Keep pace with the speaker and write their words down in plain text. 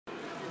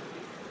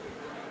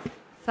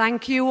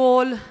Thank you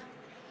all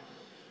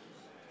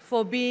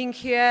for being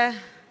here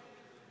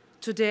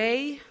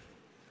today.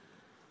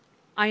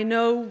 I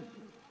know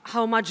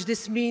how much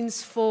this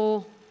means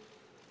for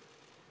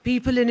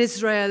people in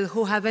Israel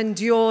who have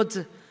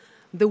endured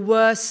the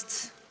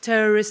worst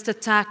terrorist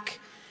attack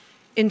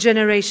in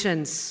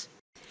generations.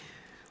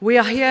 We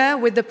are here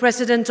with the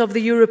President of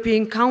the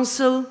European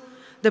Council,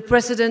 the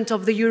President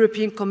of the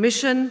European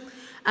Commission,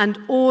 and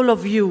all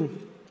of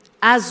you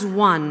as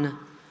one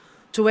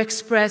to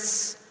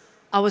express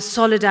our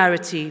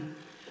solidarity,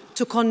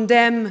 to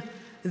condemn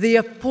the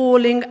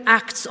appalling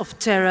acts of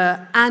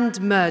terror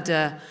and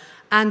murder,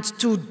 and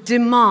to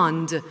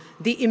demand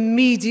the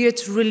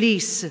immediate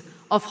release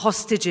of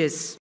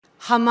hostages.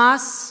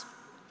 Hamas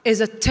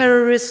is a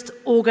terrorist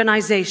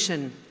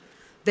organization.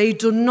 They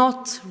do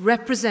not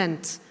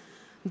represent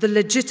the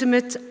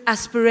legitimate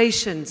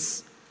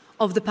aspirations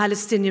of the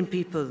Palestinian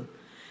people.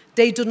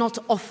 They do not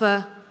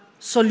offer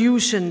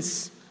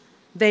solutions.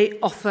 They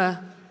offer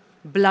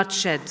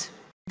bloodshed.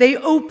 They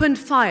opened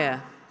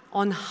fire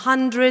on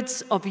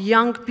hundreds of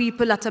young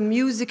people at a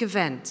music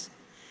event,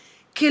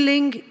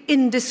 killing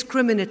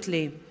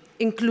indiscriminately,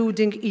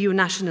 including EU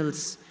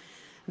nationals.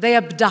 They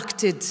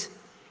abducted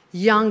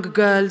young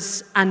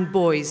girls and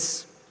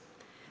boys.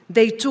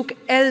 They took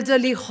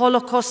elderly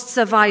Holocaust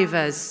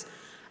survivors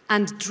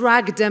and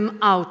dragged them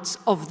out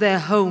of their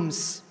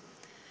homes.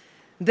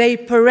 They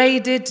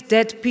paraded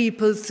dead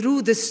people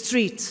through the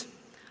street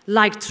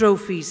like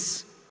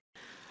trophies.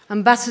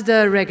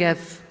 Ambassador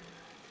Regev,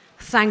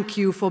 thank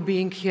you for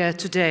being here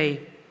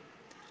today.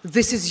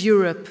 This is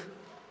Europe,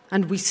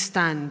 and we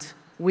stand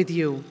with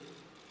you.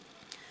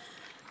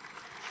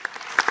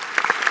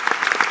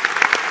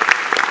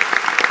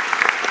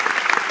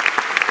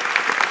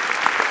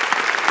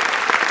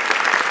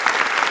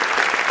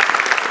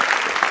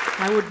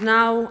 I would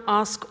now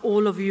ask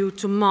all of you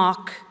to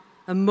mark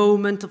a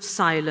moment of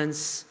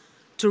silence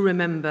to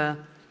remember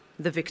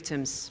the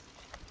victims.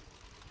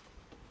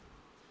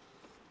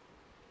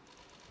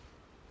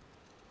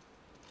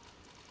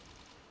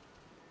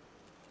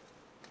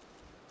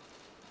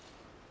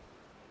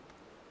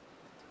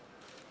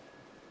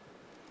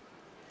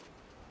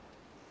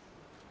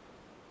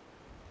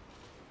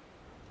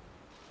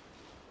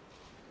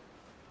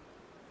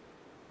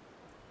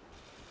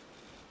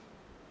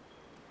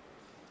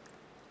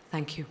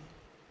 Thank you.